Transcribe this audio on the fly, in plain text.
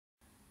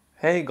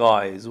Hey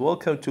guys,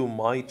 welcome to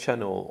my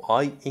channel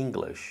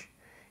English.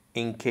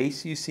 In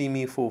case you see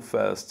me for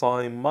first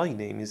time, my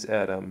name is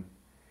Adam.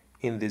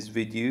 In this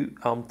video,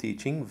 I'm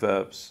teaching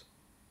verbs.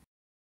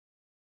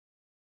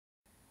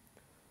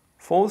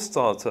 For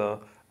starter,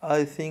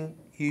 I think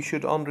you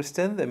should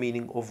understand the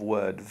meaning of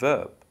word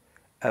verb.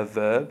 A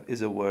verb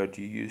is a word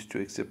you use to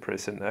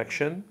express an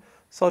action,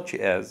 such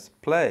as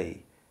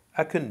play,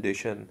 a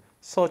condition,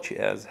 such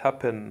as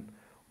happen,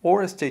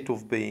 or a state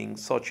of being,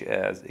 such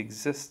as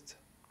exist.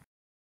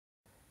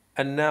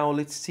 And now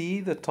let's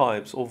see the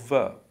types of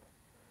verb.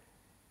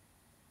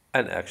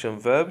 An action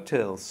verb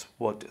tells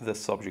what the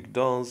subject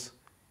does.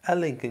 A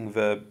linking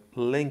verb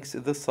links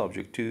the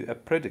subject to a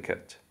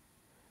predicate.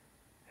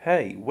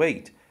 Hey,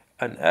 wait,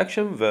 an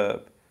action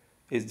verb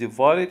is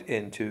divided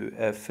into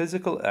a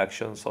physical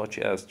action such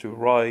as to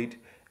ride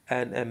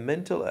and a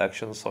mental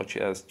action such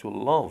as to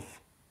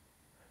love.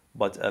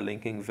 But a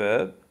linking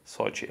verb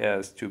such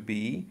as to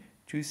be,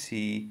 to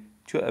see,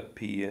 to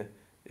appear,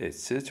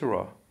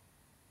 etc.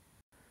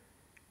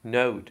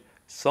 Note,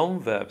 some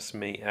verbs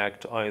may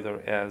act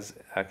either as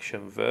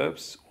action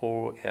verbs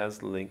or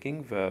as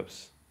linking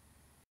verbs.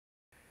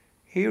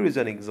 Here is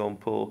an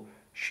example.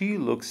 She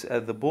looks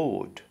at the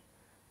board.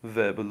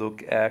 Verb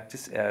look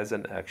acts as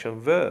an action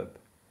verb.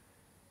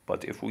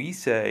 But if we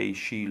say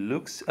she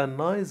looks a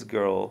nice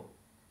girl,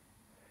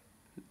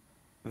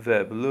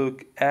 verb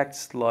look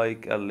acts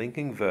like a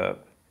linking verb.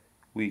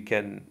 We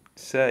can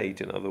say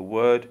it in other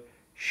words,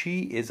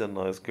 she is a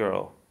nice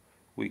girl.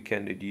 We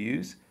can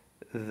deduce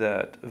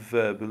that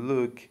verb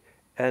look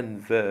and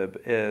verb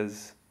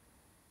is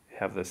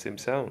have the same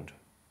sound.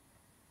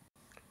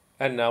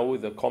 And now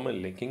with the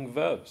common linking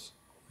verbs.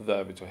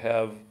 Verb to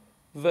have,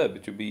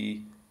 verb to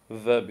be,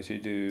 verb to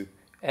do,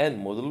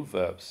 and modal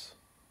verbs.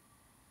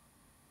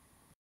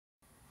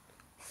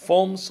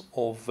 Forms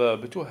of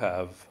verb to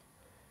have: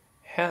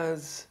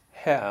 has,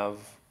 have,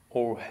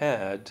 or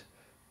had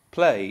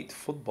played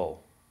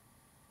football.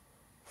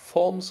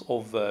 Forms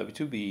of verb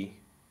to be: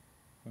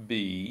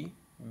 been,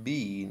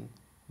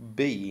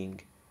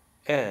 being,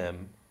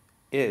 am,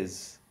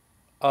 is,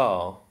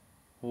 are,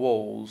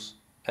 was,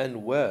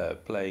 and were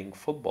playing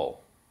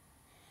football.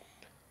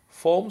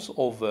 Forms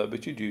of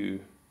verb to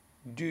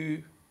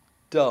do,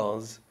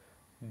 does,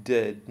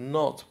 did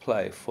not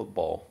play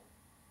football.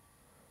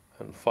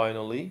 And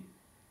finally,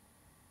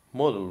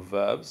 modal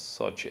verbs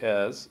such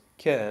as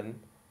can,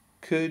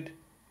 could,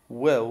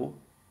 will,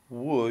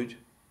 would,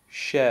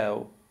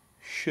 shall,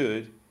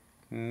 should,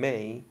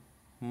 may,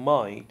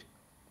 might,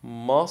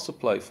 must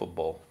play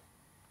football.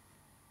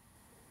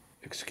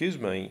 Excuse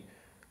me,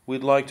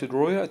 we'd like to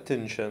draw your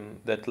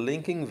attention that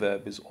linking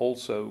verb is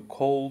also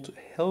called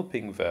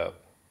helping verb.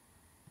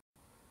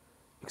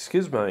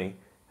 Excuse me,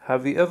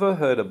 have you ever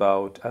heard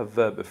about a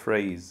verb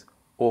phrase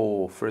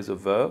or phrasal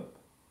verb?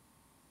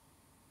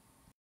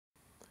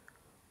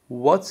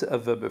 What's a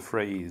verb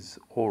phrase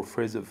or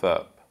phrasal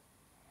verb?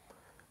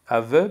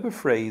 A verb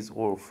phrase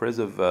or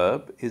phrasal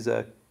verb is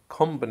a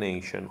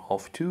combination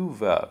of two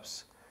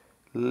verbs,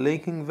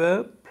 linking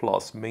verb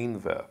plus main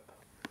verb.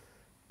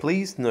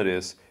 Please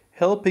notice,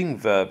 helping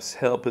verbs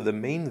help the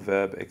main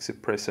verb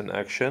express an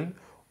action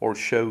or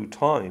show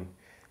time.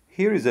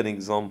 Here is an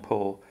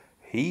example.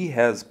 He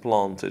has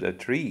planted a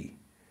tree.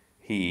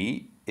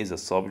 He is a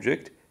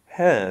subject,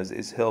 has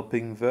is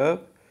helping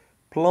verb,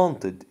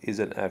 planted is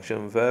an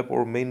action verb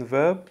or main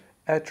verb,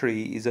 a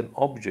tree is an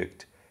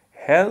object.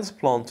 Has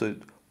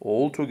planted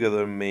all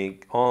together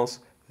make us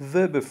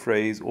verb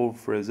phrase or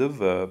phrasal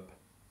verb.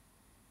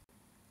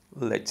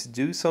 Let's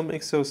do some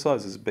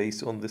exercises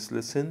based on this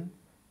lesson.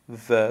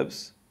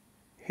 Verbs.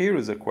 Here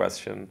is a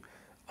question.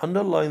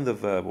 Underline the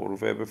verb or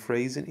verb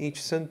phrase in each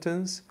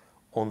sentence.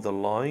 On the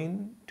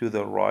line to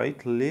the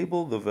right,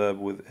 label the verb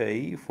with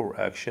A for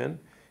action,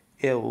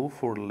 L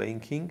for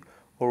linking,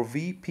 or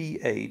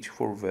VPH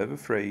for verb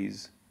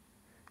phrase.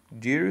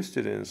 Dear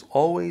students,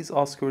 always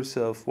ask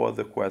yourself what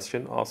the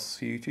question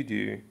asks you to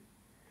do.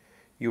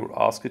 You're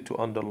asked to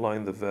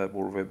underline the verb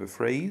or verb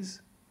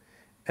phrase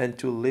and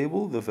to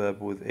label the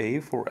verb with A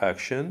for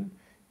action,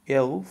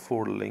 L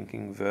for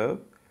linking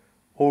verb,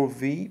 or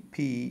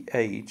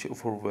VPH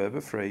for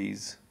verb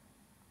phrase.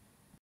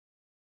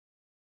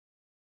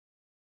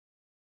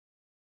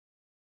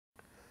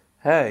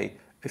 Hey,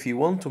 if you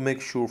want to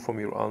make sure from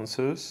your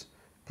answers,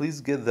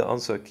 please get the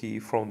answer key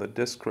from the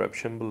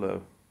description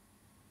below.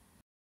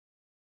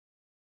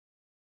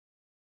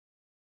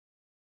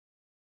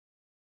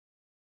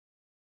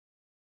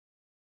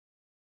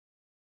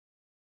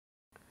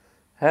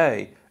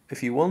 Hey,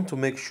 if you want to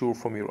make sure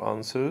from your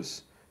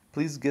answers,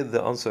 please get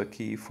the answer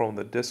key from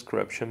the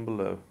description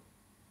below.